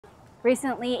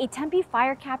Recently, a Tempe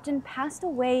fire captain passed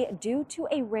away due to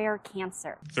a rare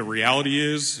cancer. The reality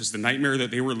is the nightmare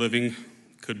that they were living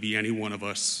could be any one of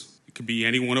us. It could be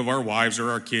any one of our wives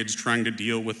or our kids trying to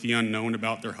deal with the unknown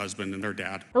about their husband and their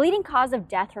dad. The leading cause of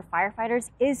death for firefighters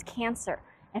is cancer,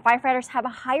 and firefighters have a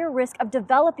higher risk of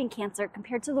developing cancer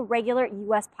compared to the regular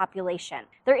U.S. population.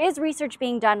 There is research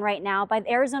being done right now by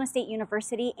the Arizona State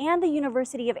University and the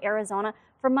University of Arizona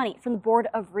for money from the Board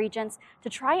of Regents to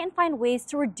try and find ways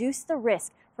to reduce the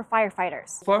risk for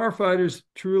firefighters. Firefighters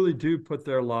truly do put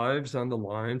their lives on the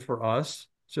line for us.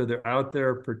 So they're out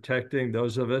there protecting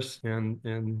those of us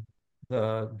in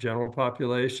the general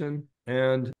population.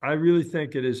 And I really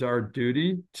think it is our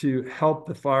duty to help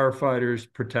the firefighters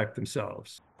protect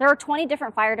themselves. There are 20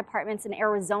 different fire departments in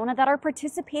Arizona that are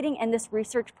participating in this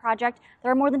research project.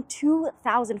 There are more than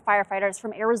 2,000 firefighters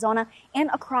from Arizona and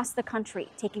across the country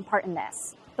taking part in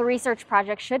this. The research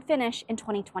project should finish in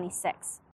 2026.